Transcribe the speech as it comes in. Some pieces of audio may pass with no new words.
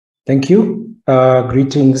Thank you.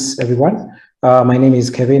 Greetings, everyone. My name is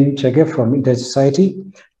Kevin Chege from Internet Society.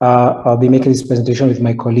 I'll be making this presentation with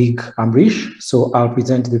my colleague Amrish. So I'll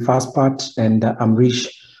present the first part and Amrish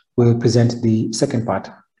will present the second part.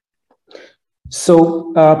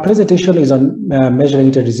 So presentation is on measuring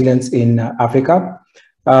internet resilience in Africa.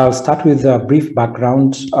 I'll start with a brief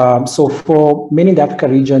background. So for many in the Africa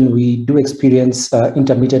region, we do experience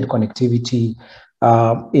intermittent connectivity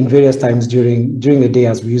in various times during the day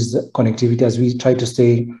as we use connectivity, as we try to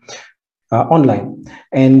stay online.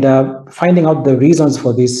 And finding out the reasons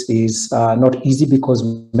for this is not easy because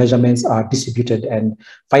measurements are distributed and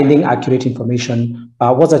finding accurate information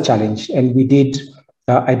was a challenge. And we did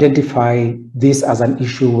identify this as an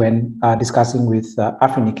issue when discussing with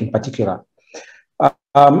Afrinic in particular.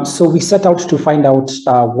 So we set out to find out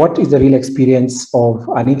what is the real experience of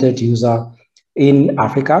an internet user in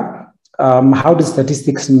Africa. How do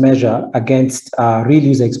statistics measure against real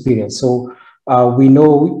user experience? So we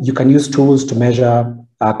know you can use tools to measure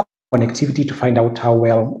connectivity to find out how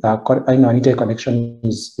well an internet connection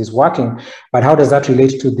is working, but how does that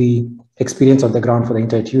relate to the experience on the ground for the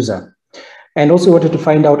internet user? And also wanted to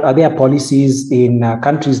find out, are there policies in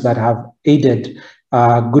countries that have aided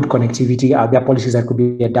good connectivity? Are there policies that could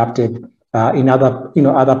be adapted in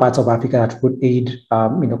other parts of Africa that would aid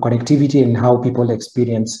connectivity and how people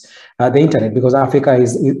experience the internet? Because Africa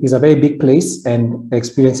is a very big place and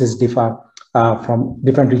experiences differ from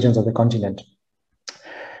different regions of the continent.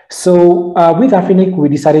 So with Afrinic, we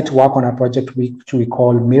decided to work on a project which we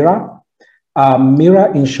call MIRA.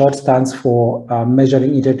 MIRA in short stands for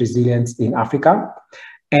Measuring Internet Resilience in Africa,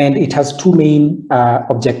 and it has two main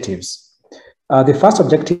objectives. The first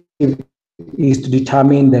objective is to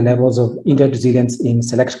determine the levels of internet resilience in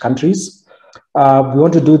select countries. We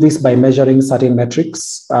want to do this by measuring certain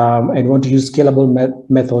metrics, and we want to use scalable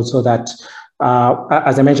methods so that,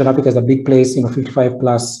 as I mentioned, Africa is a big place, 55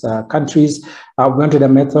 plus countries. We wanted a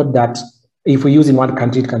method that if we use in one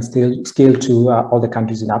country, it can still scale to all the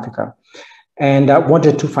countries in Africa. And I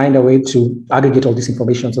wanted to find a way to aggregate all this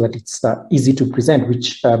information so that it's easy to present,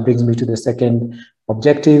 which brings me to the second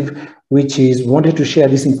objective, which is we wanted to share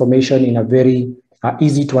this information in a very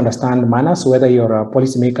easy to understand manner. So whether you're a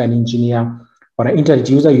policymaker, an engineer, or an internet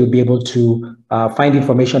user, you'll be able to find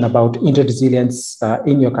information about internet resilience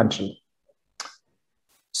in your country.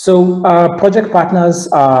 So project partners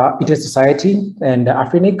are Internet Society and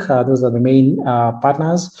Afrinic. Those are the main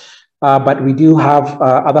partners. But we do have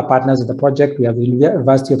other partners in the project. We have the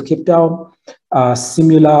University of Cape Town,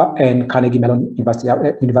 Simula, and Carnegie Mellon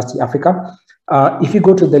University Africa. If you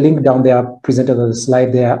go to the link down there, presented on the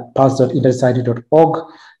slide there,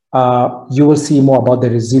 pulse.internetsociety.org, you will see more about the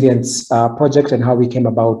resilience project and how we came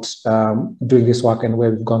about doing this work and where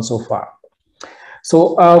we've gone so far.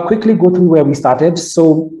 So I'll quickly go through where we started.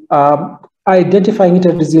 So identifying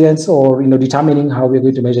internet resilience, or determining how we're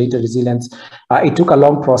going to measure internet resilience, it took a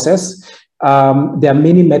long process. There are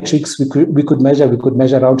many metrics we could measure. We could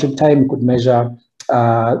measure round trip time. We could measure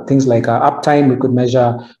things like uptime. We could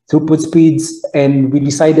measure throughput speeds, and we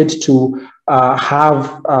decided to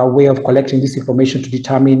have a way of collecting this information to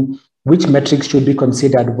determine which metrics should be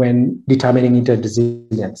considered when determining internet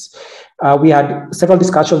resilience. We had several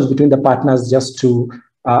discussions between the partners just to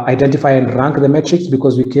identify and rank the metrics,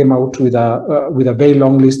 because we came out with a very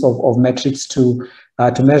long list of metrics to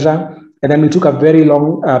measure. And then we took a very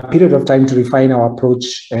long period of time to refine our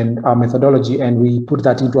approach and our methodology, and we put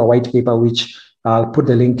that into a white paper, which I'll put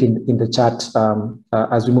the link in the chat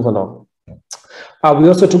as we move along. We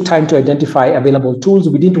also took time to identify available tools.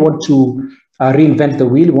 We didn't want to reinvent the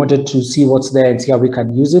wheel. We wanted to see what's there and see how we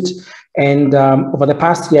can use it. And over the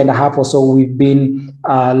past year and a half or so, we've been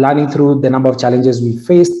learning through the number of challenges we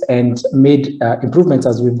faced and made improvements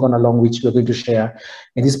as we've gone along, which we're going to share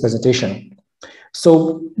in this presentation.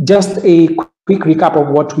 So just a quick recap of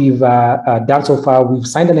what we've done so far. We've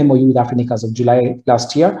signed an MOU with Afrinic as of July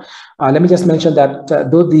last year. Let me just mention that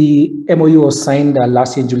though the MOU was signed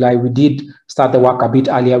last year in July, we did start the work a bit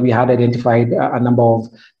earlier. We had identified a number of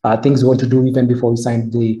things we want to do even before we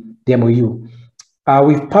signed the MOU.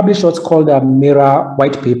 We've published what's called a MIRA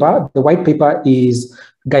white paper. The white paper is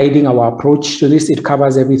guiding our approach to this. It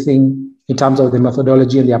covers everything in terms of the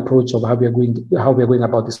methodology and the approach of how we are going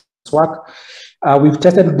about this work. We've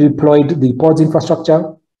tested and deployed the pods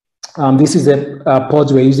infrastructure. This is the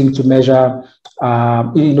pods we're using to measure,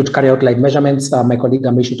 to carry out live measurements. My colleague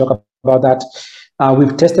Amish will talk about that.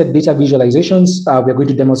 We've tested data visualizations. We're going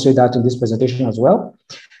to demonstrate that in this presentation as well.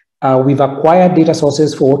 We've acquired data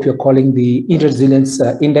sources for what we're calling the Internet Resilience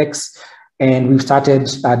Index, and we've started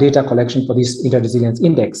data collection for this Internet Resilience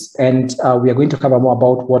Index. And we are going to cover more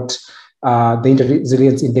about what the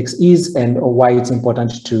Inter-Resilience Index is and why it's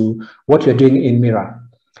important to what we're doing in MIRA.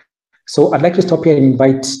 So I'd like to stop here and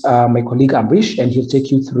invite my colleague Amrish, and he'll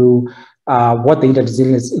take you through what the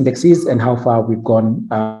Inter-Resilience Index is and how far we've gone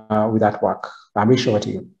with that work. Amrish, over to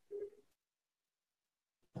you.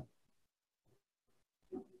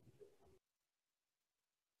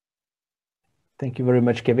 Thank you very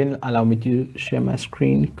much, Kevin. Allow me to share my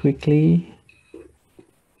screen quickly.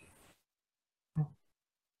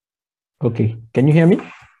 Okay, can you hear me?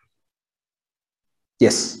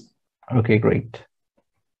 Yes. Okay, great.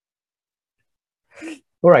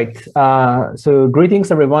 All right, so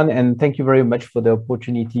greetings everyone, and thank you very much for the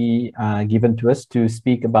opportunity given to us to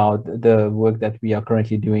speak about the work that we are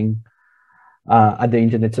currently doing at the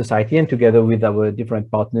Internet Society and together with our different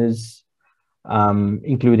partners,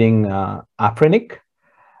 including Afrinic.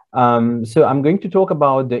 So I'm going to talk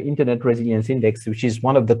about the Internet Resilience Index, which is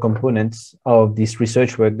one of the components of this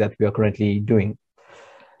research work that we are currently doing.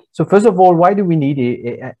 So first of all, why do we need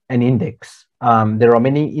an index? There are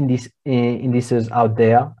many indices out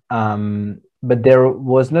there, but there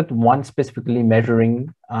was not one specifically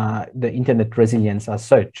measuring the internet resilience as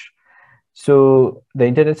such. So the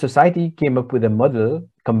Internet Society came up with a model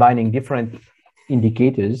combining different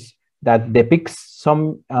indicators that depicts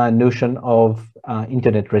some notion of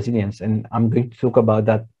internet resilience, and I'm going to talk about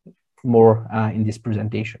that more in this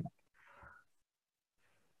presentation.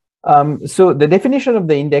 So the definition of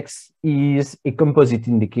the index is a composite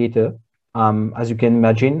indicator. As you can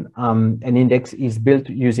imagine, an index is built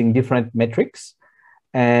using different metrics,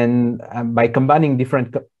 and by combining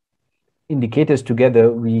different indicators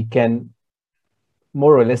together, we can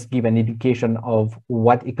more or less give an indication of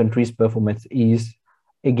what a country's performance is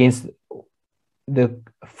against the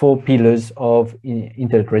 4 pillars of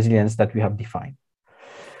internet resilience that we have defined.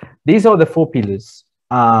 These are the 4 pillars.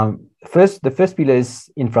 The first pillar is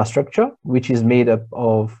infrastructure, which is made up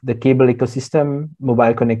of the cable ecosystem,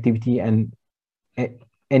 mobile connectivity, and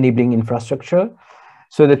enabling infrastructure.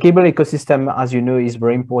 So the cable ecosystem, as you know, is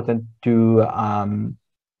very important to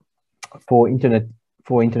for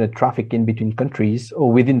internet traffic in between countries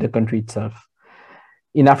or within the country itself.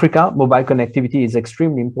 In Africa, mobile connectivity is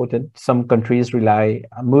extremely important. Some countries rely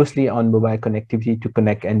mostly on mobile connectivity to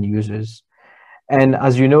connect end users. And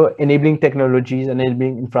as you know, enabling technologies,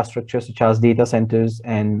 enabling infrastructure such as data centers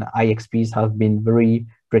and IXPs have been very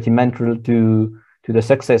detrimental to the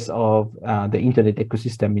success of the internet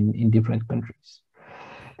ecosystem in different countries.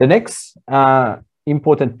 The next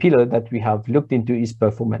important pillar that we have looked into is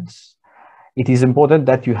performance. It is important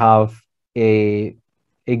that you have a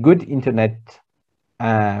good internet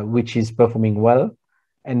which is performing well,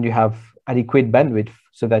 and you have adequate bandwidth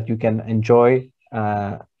so that you can enjoy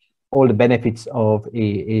all the benefits of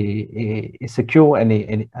a secure and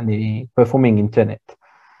a performing internet.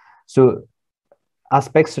 So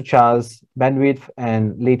aspects such as bandwidth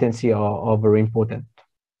and latency are very important.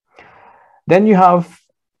 Then you have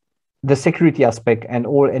the security aspect and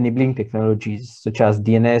all enabling technologies such as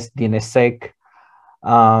DNS, DNSSEC,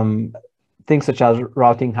 things such as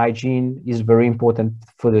routing hygiene is very important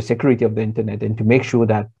for the security of the internet and to make sure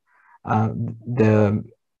that the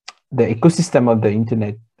ecosystem of the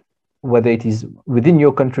internet, whether it is within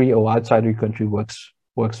your country or outside your country, works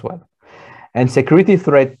well. And security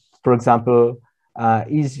threat, for example,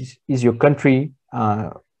 is your country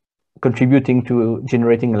contributing to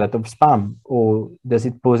generating a lot of spam, or does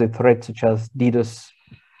it pose a threat such as DDoS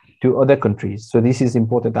to other countries? So this is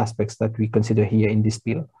important aspects that we consider here in this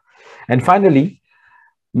bill. And finally,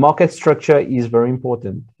 market structure is very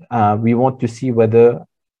important. We want to see whether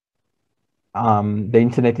the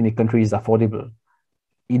internet in the country is affordable.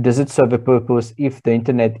 Does it serve a purpose if the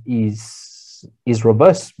internet is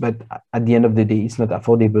robust, but at the end of the day, it's not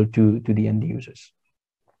affordable to the end users?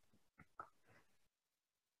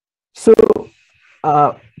 So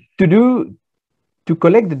to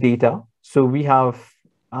collect the data, so we have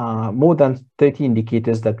more than 30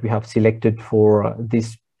 indicators that we have selected for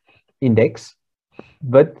this index.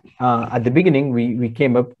 But at the beginning, we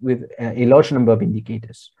came up with a large number of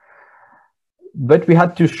indicators. But we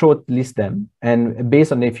had to shortlist them, and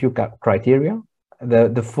based on a few criteria,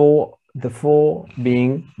 the four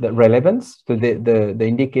being the relevance. So the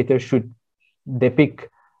indicator should depict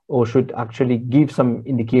or should actually give some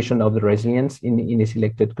indication of the resilience in a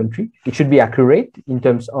selected country. It should be accurate in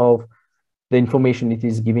terms of the information it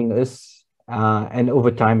is giving us and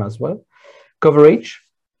over time as well. Coverage.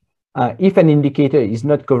 If an indicator is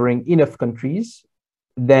not covering enough countries,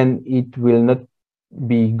 then it will not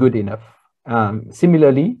be good enough.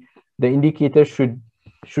 Similarly, the indicator should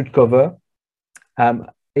cover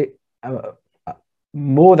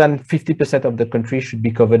more than 50% of the country should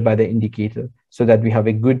be covered by the indicator, so that we have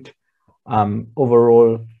a good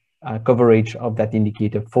overall coverage of that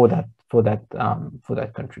indicator for that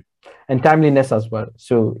country, and timeliness as well.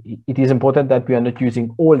 So it is important that we are not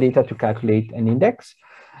using all data to calculate an index,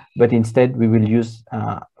 but instead we will use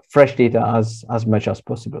fresh data as much as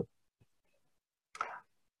possible.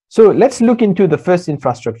 So let's look into the first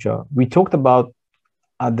infrastructure. We talked about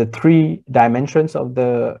the 3 dimensions of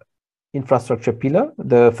the infrastructure pillar,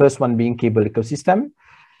 the first one being cable ecosystem.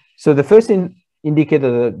 So the first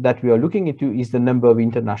indicator that we are looking into is the number of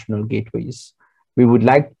international gateways. We would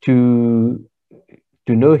like to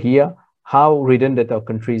know here how redundant our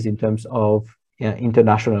country is in terms of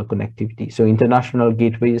international connectivity. So international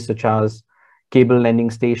gateways such as cable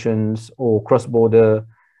landing stations or cross-border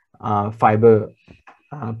fiber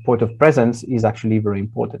port of presence is actually very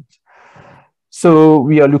important. So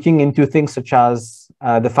we are looking into things such as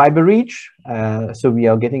the fiber reach. So we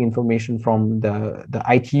are getting information from the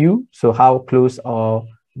ITU. So how close are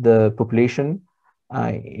the population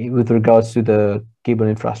with regards to the cable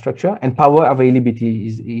infrastructure, and power availability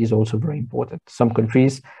is also very important. Some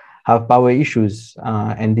countries have power issues,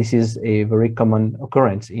 and this is a very common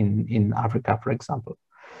occurrence in Africa, for example.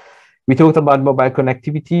 We talked about mobile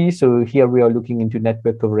connectivity. So here we are looking into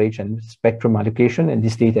network coverage and spectrum allocation, and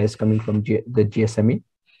this data is coming from the GSMA.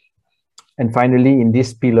 And finally, in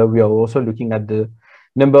this pillar, we are also looking at the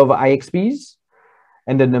number of IXPs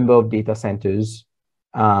and the number of data centers,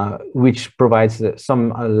 which provides some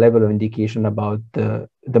level of indication about the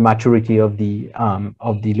maturity of the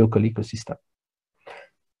local ecosystem.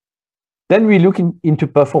 Then we look into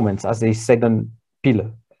performance as a second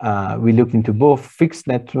pillar. We look into both fixed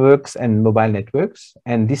networks and mobile networks,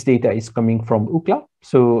 and this data is coming from Ookla.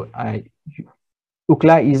 So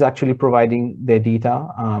Ookla is actually providing their data,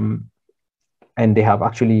 and they have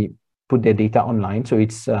actually put their data online, so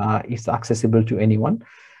it's accessible to anyone.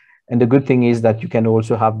 And the good thing is that you can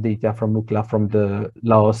also have data from Ookla from the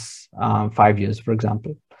last 5 years, for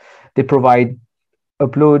example. They provide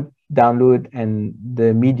upload, download, and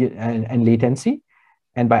the median and latency.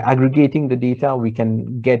 And by aggregating the data, we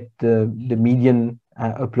can get the median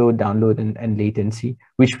upload, download, and latency,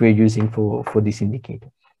 which we're using for this indicator.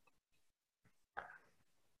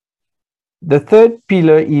 The third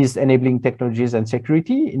pillar is enabling technologies and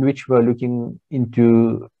security, in which we're looking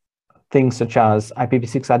into things such as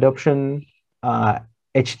IPv6 adoption,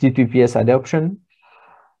 HTTPS adoption.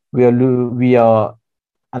 We are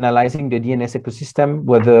analyzing the DNS ecosystem,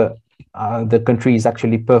 whether the country is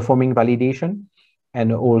actually performing validation,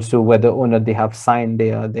 and also whether or not they have signed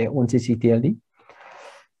their own CCTLD.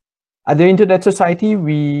 At the Internet Society,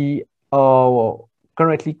 we are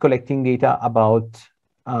currently collecting data about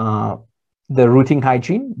the routing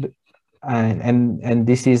hygiene, and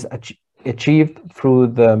this is achieved through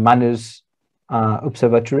the Manners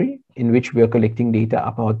Observatory, in which we are collecting data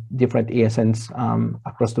about different ASNs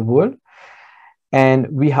across the world. And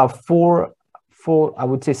we have four, I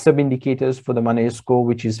would say, sub-indicators for the Manners score,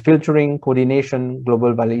 which is filtering, coordination,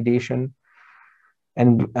 global validation,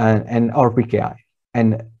 and RPKI.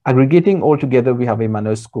 And aggregating all together, we have a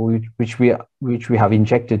Manners score, which we have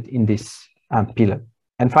injected in this pillar.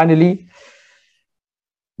 And finally,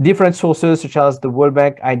 different sources such as the World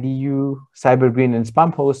Bank, IDU, Cybergreen, and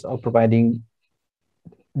Spamhaus are providing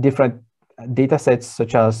different data sets,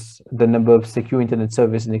 such as the number of secure internet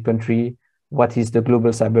service in a country, what is the global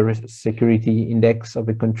cyber security index of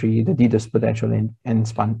a country, the DDoS potential, and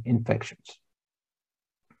spam infections.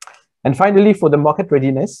 And finally, for the market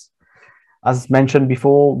readiness, as mentioned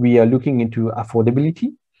before, we are looking into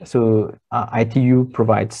affordability. So ITU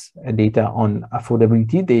provides data on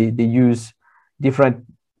affordability. They use different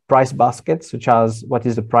price baskets, such as what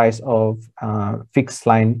is the price of fixed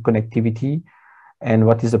line connectivity and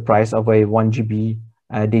what is the price of a 1 GB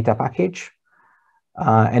data package.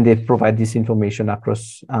 And they provide this information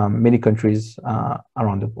across many countries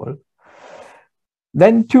around the world.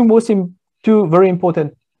 Then two very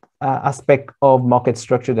important aspect of market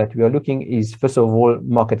structure that we are looking is, first of all,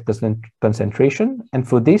 market concentration. And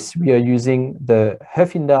for this, we are using the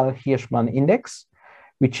Herfindahl-Hirschman index,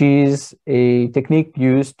 which is a technique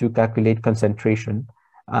used to calculate concentration.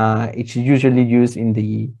 It's usually used in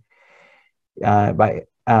the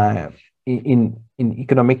in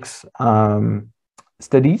economics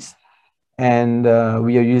studies, and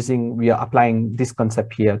we are applying this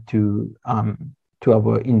concept here to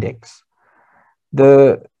our index.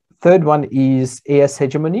 The third one is AS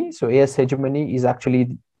hegemony. So AS hegemony is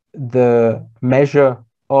actually the measure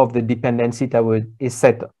of the dependency that is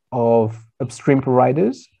set of upstream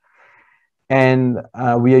providers, And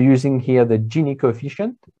we are using here the Gini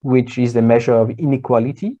coefficient, which is the measure of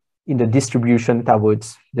inequality in the distribution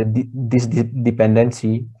towards this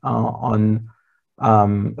dependency on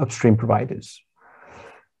upstream providers.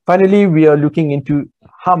 Finally, we are looking into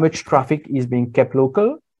how much traffic is being kept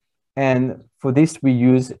local. And for this, we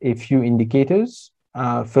use a few indicators.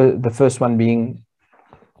 For the first one being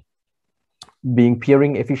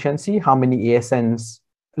peering efficiency, how many ASNs,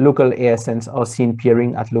 local ASNs are seen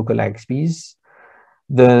peering at local IXPs,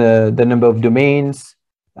 the number of domains,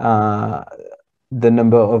 the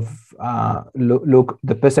number of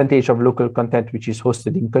the percentage of local content which is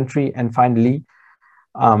hosted in country, and finally,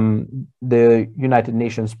 the United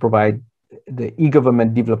Nations provide the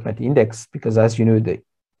e-government development index, because as you know, the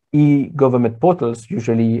e-government portals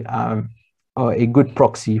usually are a good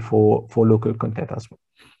proxy for local content as well.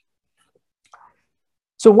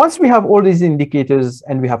 So once we have all these indicators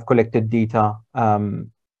and we have collected data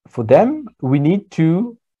for them, we need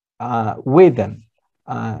to weigh them.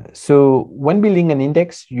 So when building an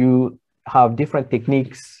index, you have different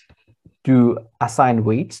techniques to assign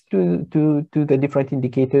weights to the different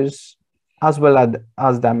indicators, as well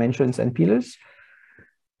as dimensions and pillars.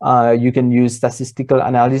 You can use statistical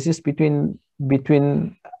analysis between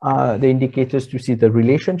the indicators to see the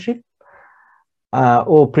relationship,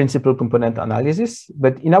 or principal component analysis.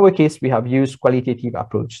 But in our case, we have used qualitative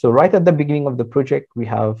approach. So right at the beginning of the project, we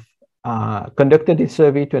have conducted a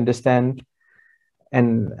survey to understand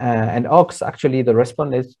and asked actually the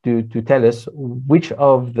respondents to tell us which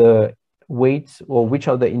of the weights or which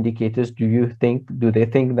of the indicators do they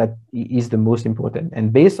think that is the most important.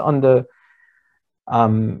 And based on the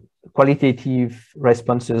qualitative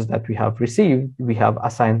responses that we have received, we have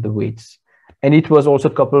assigned the weights. And it was also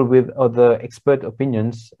coupled with other expert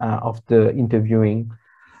opinions of the interviewing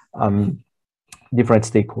different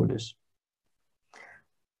stakeholders.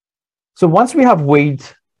 So once we have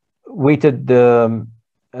weighted the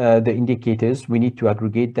indicators, we need to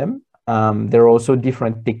aggregate them. There are also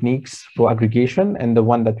different techniques for aggregation, and the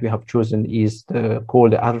one that we have chosen is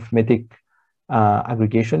called the arithmetic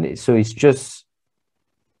aggregation. So it's just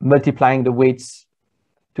multiplying the weights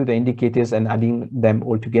to the indicators and adding them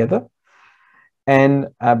all together. And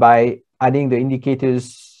by adding the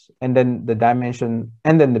indicators and then the dimension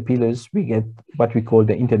and then the pillars, we get what we call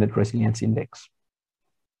the Internet Resilience Index.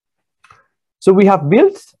 So we have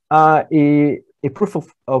built a proof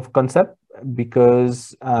of concept,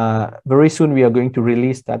 because very soon we are going to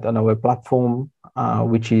release that on our platform,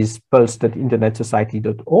 which is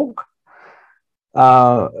pulse.internetsociety.org.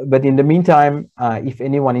 But in the meantime, if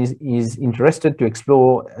anyone is interested to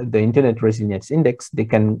explore the Internet Resilience Index, they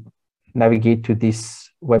can navigate to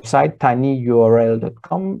this website,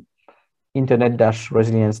 tinyurl.com,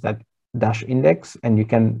 internet-resilience-index, and you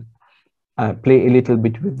can play a little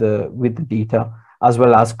bit with the data, as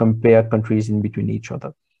well as compare countries in between each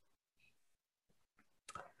other.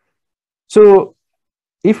 So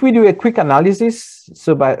if we do a quick analysis,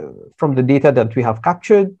 from the data that we have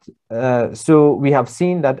captured, so we have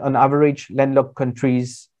seen that on average, landlocked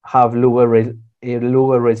countries have a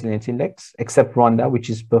lower resilience index, except Rwanda, which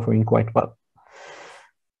is performing quite well.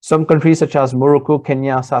 Some countries such as Morocco,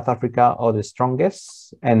 Kenya, South Africa are the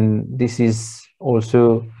strongest, and this is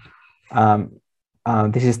also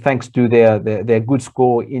this is thanks to their good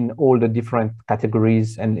score in all the different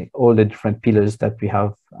categories and all the different pillars that we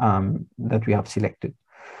have selected.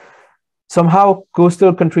 Somehow,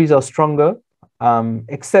 coastal countries are stronger,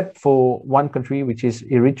 except for one country, which is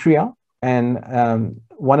Eritrea. And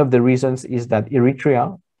one of the reasons is that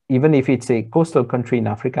Eritrea, even if it's a coastal country in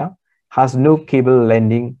Africa, has no cable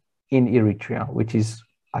landing in Eritrea, which is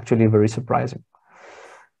actually very surprising.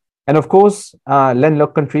 And of course,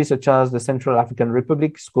 landlocked countries such as the Central African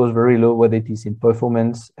Republic scores very low, whether it is in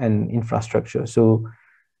performance and infrastructure. So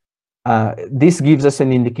this gives us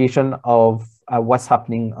an indication of what's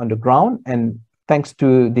happening on the ground. And thanks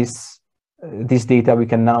to this data, we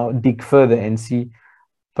can now dig further and see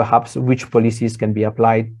perhaps which policies can be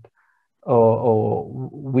applied, or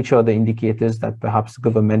which are the indicators that perhaps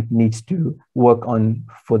government needs to work on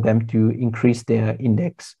for them to increase their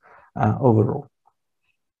index overall.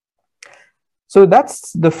 So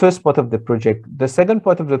that's the first part of the project. The second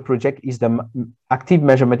part of the project is the active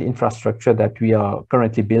measurement infrastructure that we are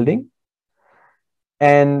currently building.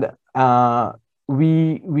 And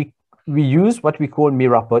we use what we call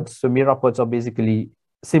Mirapods. So Mirapods are basically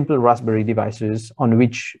simple Raspberry devices on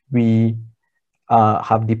which we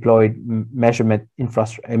have deployed measurement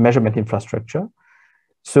infrastructure.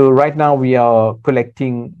 So right now we are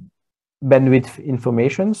collecting bandwidth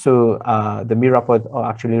information. So the Mirapod are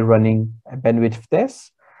actually running a bandwidth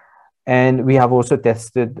tests, And we have also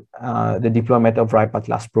tested the deployment of RIPE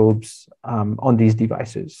Atlas probes on these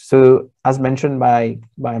devices. So as mentioned by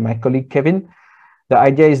my colleague Kevin, the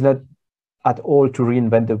idea is not at all to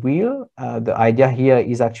reinvent the wheel. The idea here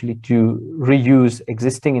is actually to reuse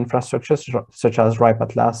existing infrastructures such as RIPE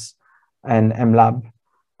Atlas and MLab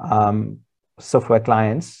software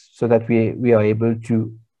clients, so that we are able to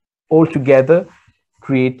all together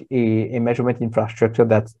create a measurement infrastructure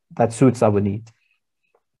that suits our need.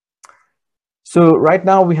 So right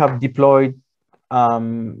now we have deployed,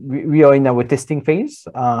 we are in our testing phase,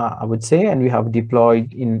 I would say, and we have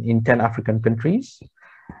deployed in 10 African countries.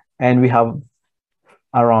 And we have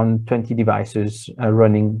around 20 devices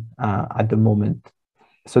running at the moment.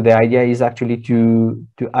 So the idea is actually to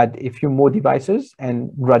add a few more devices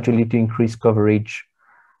and gradually to increase coverage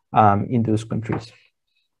in those countries.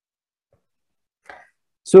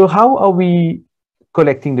 So how are we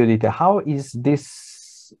collecting the data? How is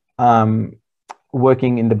this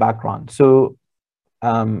working in the background? So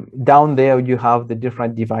down there, you have the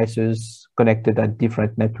different devices connected at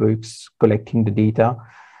different networks collecting the data.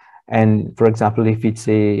 And for example, if it's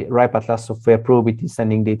a RIPE Atlas software probe, it is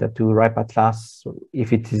sending data to RIPE Atlas.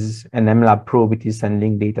 If it is an MLab probe, it is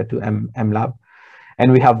sending data to MLab.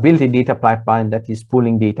 And we have built a data pipeline that is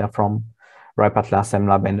pulling data from RIPE Atlas,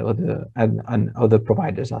 MLab, and other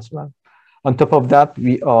providers as well. On top of that,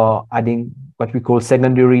 we are adding what we call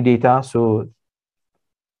secondary data. So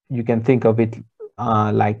you can think of it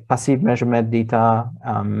like passive measurement data,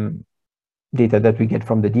 data that we get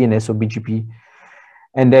from the DNS or BGP.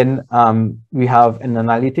 And then we have an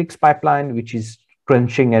analytics pipeline, which is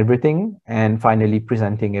crunching everything and finally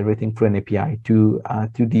presenting everything through an API to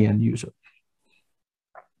the end user.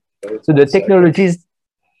 So the technologies,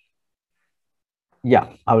 yeah,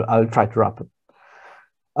 I'll try to wrap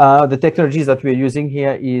up. The technologies that we're using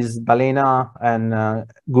here is Balena and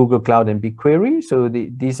Google Cloud and BigQuery. So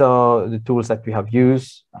these are the tools that we have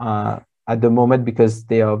used at the moment because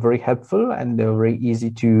they are very helpful and they're very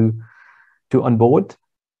easy to onboard.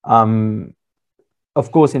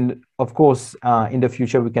 Of course, in the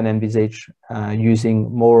future, we can envisage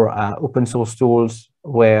using more open source tools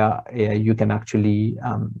where you can actually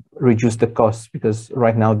reduce the cost, because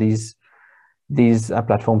right now these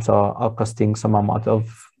platforms are costing some amount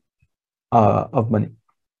of money.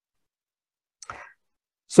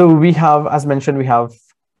 So we have, as mentioned, we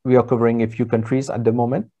are covering a few countries at the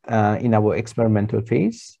moment in our experimental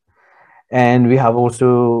phase. And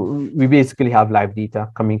we basically have live data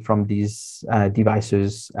coming from these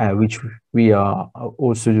devices, which we are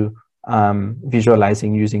also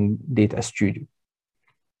visualizing using Data Studio.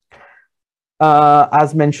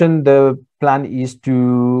 As mentioned, the plan is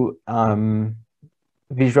to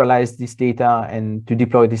visualize this data and to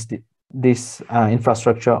deploy this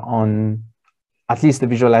infrastructure on at least the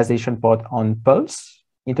visualization part on Pulse,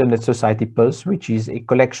 Internet Society Pulse, which is a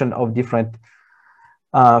collection of different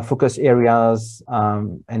focus areas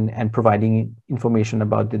and providing information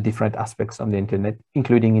about the different aspects of the internet,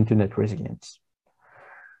 including internet resilience.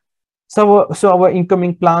 So our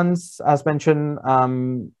incoming plans, as mentioned,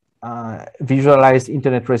 visualize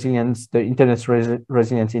internet resilience, the Internet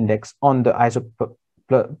Resilience Index on the ISOC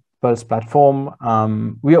Pulse platform.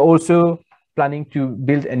 We are also planning to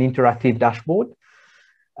build an interactive dashboard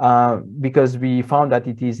because we found that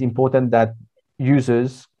it is important that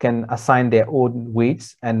users can assign their own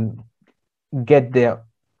weights and get their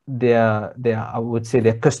I would say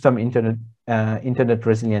their custom internet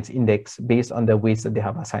resilience index based on the weights that they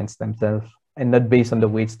have assigned themselves, and not based on the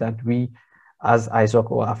weights that we as ISOC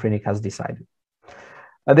or Afrinic has decided.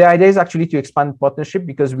 The idea is actually to expand partnership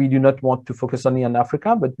because we do not want to focus only on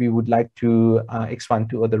Africa, but we would like to expand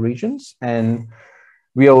to other regions. And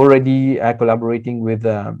we are already collaborating with,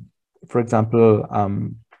 for example,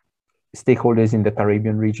 stakeholders in the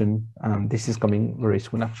Caribbean region. This is coming very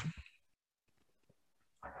soon, actually.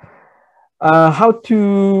 How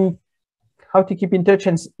to keep in touch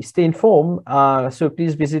and stay informed. So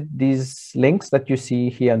please visit these links that you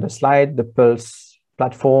see here on the slide, the Pulse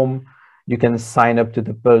platform. You can sign up to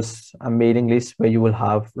the Pulse mailing list where you will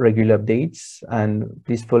have regular updates, and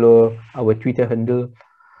please follow our Twitter handle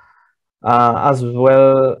as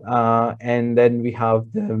well. And then we have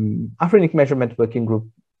the Afrinic Measurement Working Group,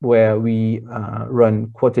 where we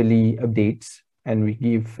run quarterly updates and we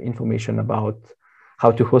give information about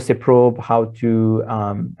how to host a probe, how to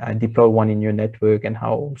deploy one in your network, and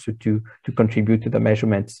how also to contribute to the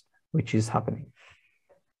measurements which is happening.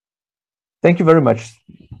 Thank you very much.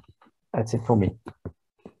 That's it for me.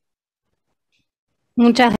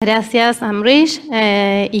 Muchas gracias, Amrish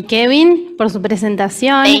y Kevin, por su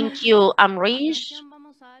presentación. Thank you, Amrish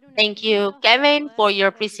Thank you, Kevin, for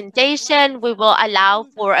your presentation. We will allow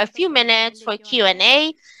for a few minutes for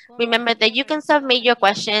Q&A. Remember that you can submit your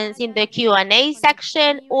questions in the Q&A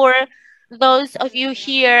section, or those of you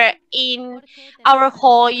here in our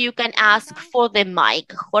hall, you can ask for the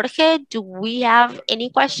mic. Jorge, do we have any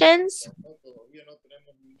questions?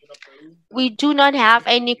 We do not have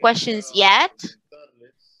any questions yet,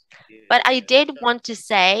 but I did want to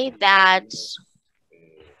say that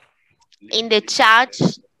in the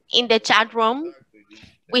chat room,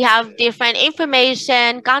 we have different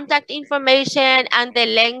information, contact information, and the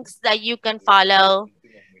links that you can follow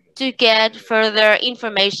to get further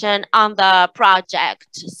information on the project.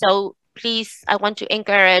 So please, I want to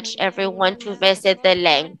encourage everyone to visit the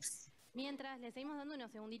links.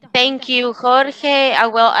 Thank you, Jorge. I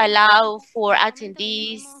will allow for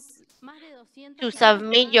attendees to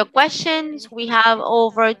submit your questions. We have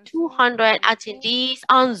over 200 attendees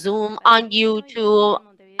on Zoom, on YouTube,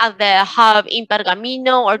 at the hub in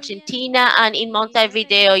Pergamino, Argentina, and in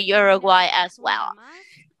Montevideo, Uruguay as well.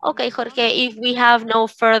 Okay, Jorge, if we have no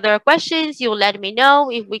further questions, you let me know.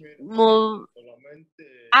 If we move,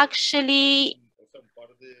 actually,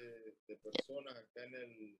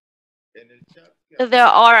 there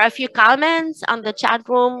are a few comments on the chat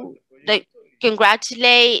room that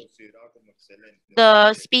congratulate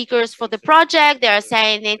the speakers for the project. They are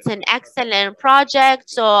saying it's an excellent project,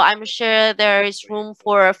 so I'm sure there is room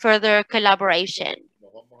for further collaboration.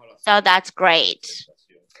 So that's great.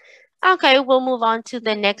 Okay, we'll move on to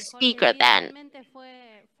the next speaker then.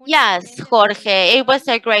 Yes, Jorge, it was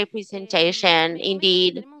a great presentation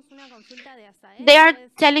indeed. They are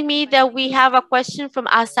telling me that we have a question from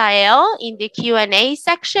Asael in the Q&A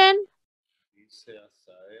section.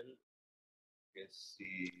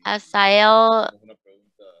 Asael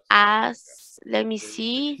asks, let me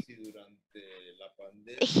see.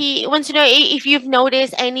 He wants to know if you've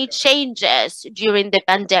noticed any changes during the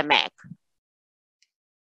pandemic.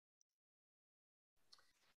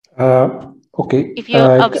 Okay. If you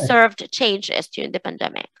observed changes during the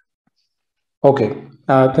pandemic. Okay.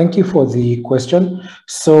 Thank you for the question.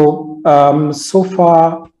 So, so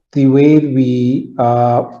far, the way we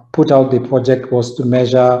put out the project was to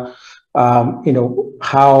measure,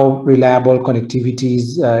 how reliable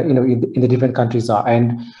connectivities, in the different countries are.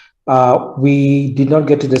 And we did not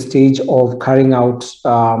get to the stage of carrying out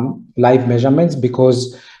live measurements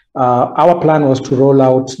because our plan was to roll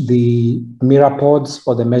out the MiraPods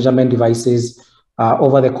or the measurement devices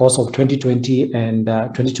over the course of 2020 and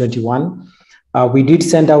 2021. We did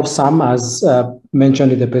send out some, as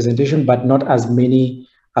mentioned in the presentation, but not as many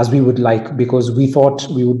as we would like, because we thought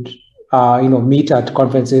we would, meet at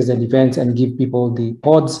conferences and events and give people the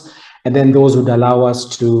pods, and then those would allow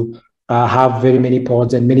us to have very many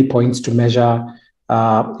pods and many points to measure,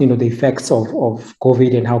 the effects of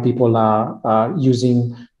COVID and how people are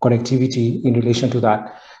using connectivity in relation to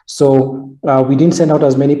that. So we didn't send out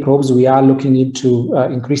as many probes. We are looking into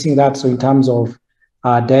increasing that. So in terms of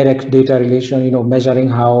direct data relation, measuring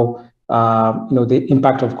how, the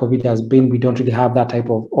impact of COVID has been, we don't really have that type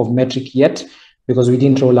of metric yet because we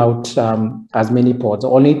didn't roll out as many pods. The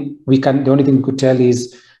only thing we could tell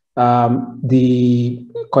is the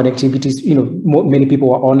connectivities, many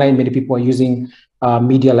people are online, many people are using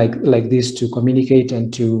media like this to communicate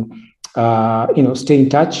and to, stay in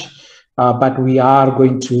touch. But we are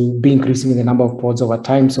going to be increasing the number of pods over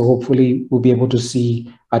time. So hopefully we'll be able to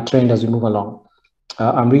see a trend as we move along.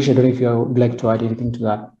 Amrish, I don't know if you would like to add anything to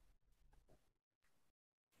that.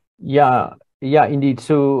 Yeah, indeed.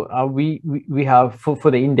 So we have,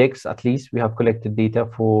 for the index, at least, we have collected data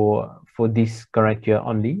for this current year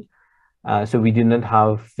only. So we do not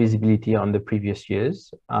have visibility on the previous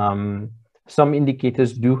years. Some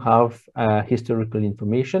indicators do have historical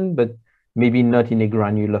information, but maybe not in a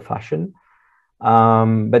granular fashion.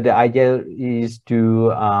 But the idea is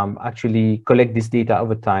to actually collect this data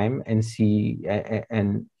over time and see,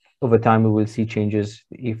 and over time we will see changes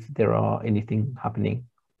if there are anything happening.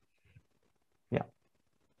 Yeah.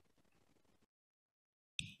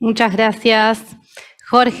 Muchas gracias,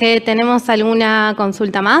 Jorge. ¿Tenemos alguna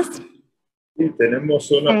consulta más?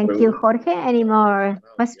 Thank you, Jorge. Any more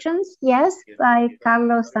questions? Yes, by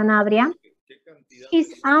Carlos Sanabria.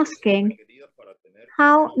 He's asking,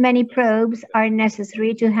 how many probes are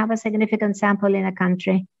necessary to have a significant sample in a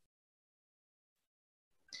country?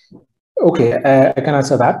 Okay, I can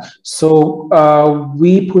answer that. So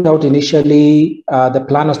we put out initially, the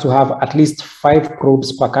plan was to have at least 5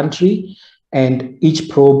 probes per country and each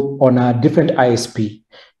probe on a different ISP.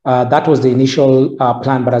 That was the initial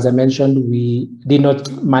plan, but as I mentioned, we did not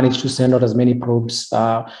manage to send out as many probes,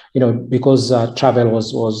 because travel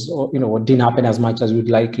didn't happen as much as we'd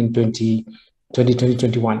like in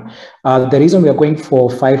 2021. The reason we are going for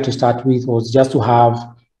 5 to start with was just to have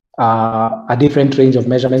a different range of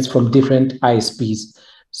measurements from different ISPs.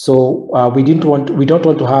 So we don't want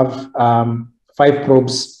to have 5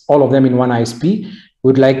 probes, all of them in one ISP.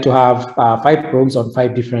 We'd like to have 5 probes on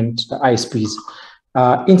 5 different ISPs.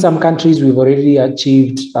 In some countries, we've already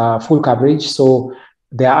achieved full coverage. So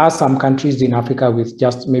there are some countries in Africa with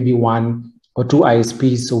just maybe 1 or 2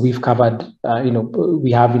 ISPs. So we've covered,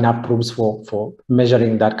 we have enough probes for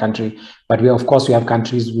measuring that country. But of course, we have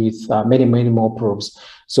countries with many, many more probes.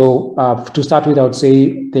 So to start with, I would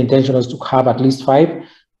say the intention was to have at least 5,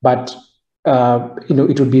 but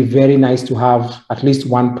it would be very nice to have at least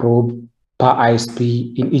 1 probe per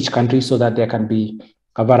ISP in each country so that there can be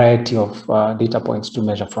a variety of data points to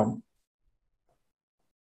measure from.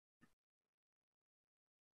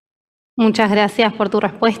 Muchas gracias por tu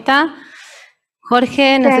respuesta.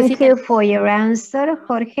 Jorge, thank you for your answer,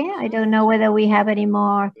 Jorge. I don't know whether we have any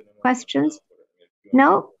more questions.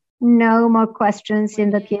 No more questions in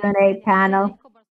the Q&A panel.